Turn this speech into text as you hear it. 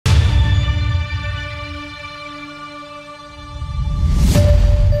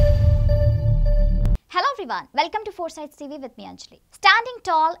everyone, welcome to 4sidestv with me Anjali. Standing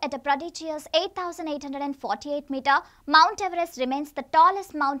tall at a prodigious 8,848 meter, Mount Everest remains the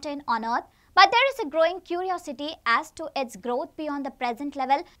tallest mountain on earth. But there is a growing curiosity as to its growth beyond the present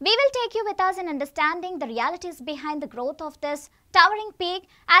level. We will take you with us in understanding the realities behind the growth of this towering peak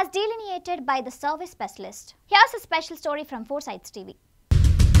as delineated by the survey specialist. Here's a special story from 4sidestv.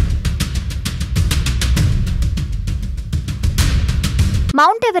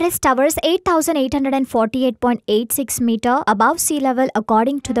 Mount Everest towers 8,848.86 meter above sea level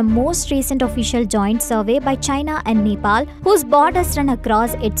according to the most recent official joint survey by China and Nepal, whose borders run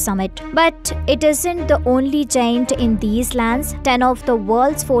across its summit. But it isn't the only giant in these lands. 10 of the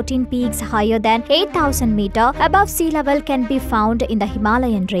world's 14 peaks higher than 8,000 meter above sea level can be found in the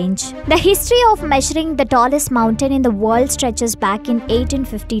Himalayan range. The history of measuring the tallest mountain in the world stretches back in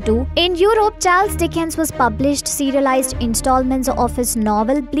 1852. In Europe, Charles Dickens was published serialized installments of his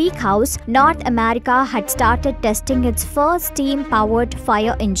novel Bleak House. North America had started testing its first steam-powered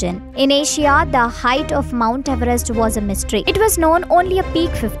fire engine. In Asia, the height of Mount Everest was a mystery. It was known only a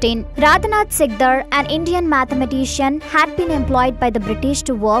peak 15. Radhanath Sikdar, an Indian mathematician, had been employed by the British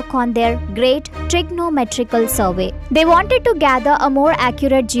to work on their Great Trigonometrical Survey. They wanted to gather a more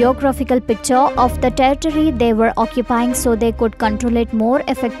accurate geographical picture of the territory they were occupying so they could control it more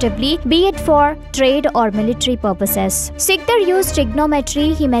effectively, be it for trade or military purposes. Sikdar used trigonometry.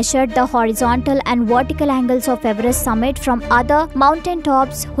 He measured the horizontal and vertical angles of Everest summit from other mountain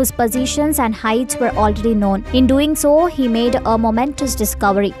tops whose positions and heights were already known. In doing so, he made a momentous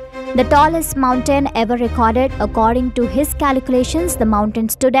discovery. The tallest mountain ever recorded. According to his calculations, the mountain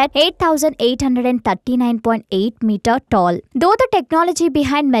stood at 8,839.8 meter tall. Though the technology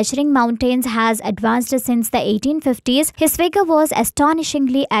behind measuring mountains has advanced since the 1850s, his figure was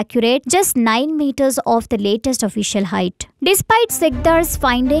astonishingly accurate, just 9 meters off the latest official height. Despite Sikdar's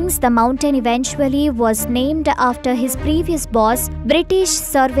findings, the mountain eventually was named after his previous boss, British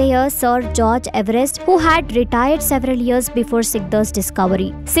surveyor Sir George Everest, who had retired several years before Sikdar's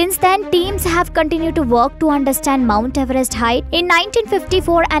discovery. Since then, teams have continued to work to understand Mount Everest height. In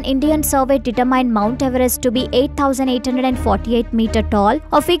 1954, an Indian survey determined Mount Everest to be 8,848 meter tall,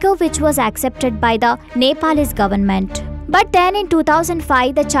 a figure which was accepted by the Nepalese government. But then in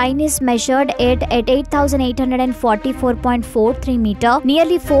 2005, the Chinese measured it at 8,844.43 meter,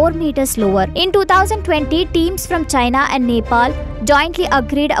 nearly 4 meters lower. In 2020, teams from China and Nepal jointly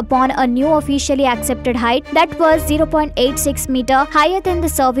agreed upon a new officially accepted height that was 0.86 meter higher than the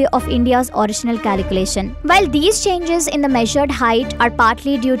survey of India's original calculation. While these changes in the measured height are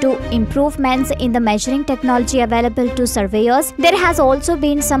partly due to improvements in the measuring technology available to surveyors, there has also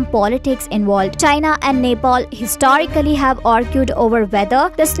been some politics involved. China and Nepal historically have argued over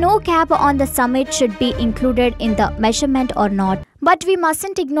whether the snow cap on the summit should be included in the measurement or not. But we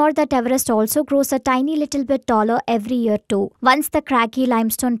mustn't ignore that Everest also grows a tiny little bit taller every year too. Once the craggy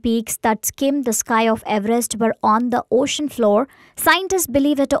limestone peaks that skim the sky of Everest were on the ocean floor, scientists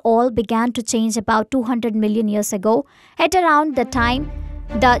believe it all began to change about 200 million years ago, at around the time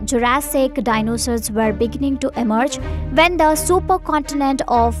the Jurassic dinosaurs were beginning to emerge, when the supercontinent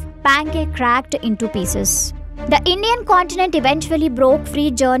of Pangaea cracked into pieces. The Indian continent eventually broke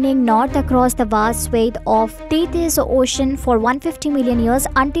free, journeying north across the vast swathe of Tethys Ocean for 150 million years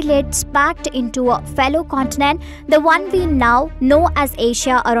until it spacked into a fellow continent, the one we now know as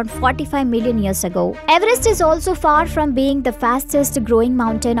Asia, around 45 million years ago. Everest is also far from being the fastest growing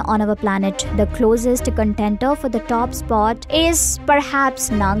mountain on our planet. The closest contender for the top spot is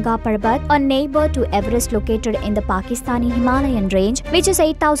perhaps Nanga Parbat, a neighbor to Everest located in the Pakistani Himalayan range, which is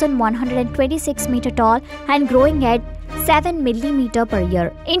 8,126 meter tall and growing at 7 millimeter per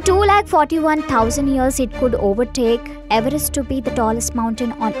year. In 2,41,000 years, it could overtake Everest to be the tallest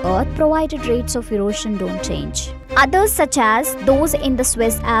mountain on Earth, provided rates of erosion don't change. Others, such as those in the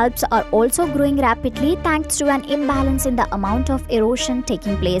Swiss Alps, are also growing rapidly thanks to an imbalance in the amount of erosion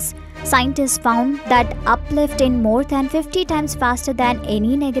taking place. Scientists found that uplift in more than 50 times faster than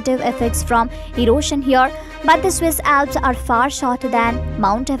any negative effects from erosion here, but the Swiss Alps are far shorter than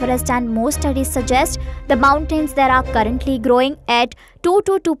Mount Everest, and most studies suggest the mountains there are currently growing at 2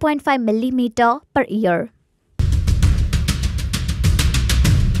 to 2.5 millimeter per year.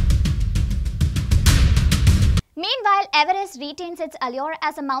 Meanwhile, Everest retains its allure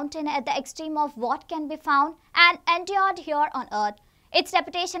as a mountain at the extreme of what can be found and endured here on Earth. Its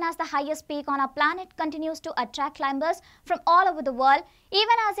reputation as the highest peak on our planet continues to attract climbers from all over the world,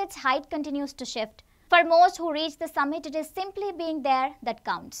 even as its height continues to shift. For most who reach the summit, it is simply being there that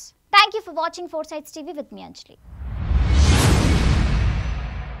counts. Thank you for watching 4sidestv with me, Anjali.